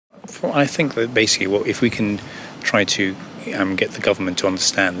Well, I think that basically, if we can try to get the government to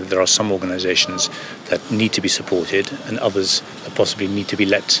understand that there are some organisations that need to be supported and others that possibly need to be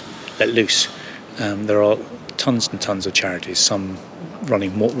let loose. There are tons and tons of charities, some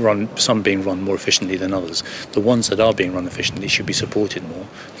being run more efficiently than others. The ones that are being run efficiently should be supported more.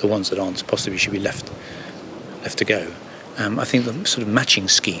 The ones that aren't possibly should be left to go. I think the sort of matching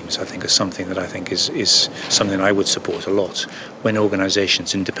schemes, I think, is something that I think is something I would support a lot. When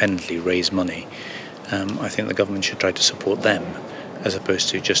organisations independently raise money, I think the government should try to support them as opposed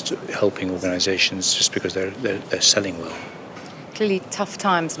to just helping organisations just because they're selling well. Clearly tough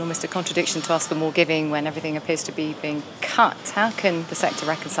times and almost a contradiction to ask for more giving when everything appears to be being cut. How can the sector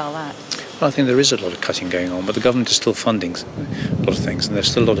reconcile that? Well, I think there is a lot of cutting going on, but the government is still funding a lot of things, and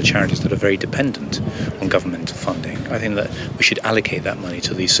there's still a lot of charities that are very dependent on government funding. I think that we should allocate that money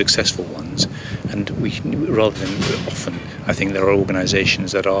to these successful ones, and rather than often, I think there are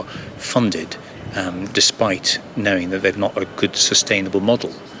organisations that are funded despite knowing that they've not a good sustainable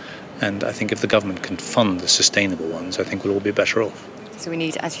model. And I think if the government can fund the sustainable ones, I think we'll all be better off. So we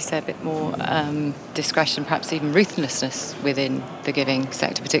need, as you say, a bit more discretion, perhaps even ruthlessness within the giving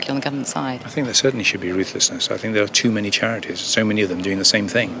sector, particularly on the government side. I think there certainly should be ruthlessness. I think there are too many charities, so many of them doing the same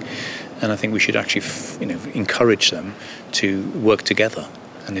thing. And I think we should actually encourage them to work together.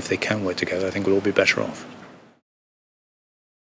 And if they can work together, I think we'll all be better off.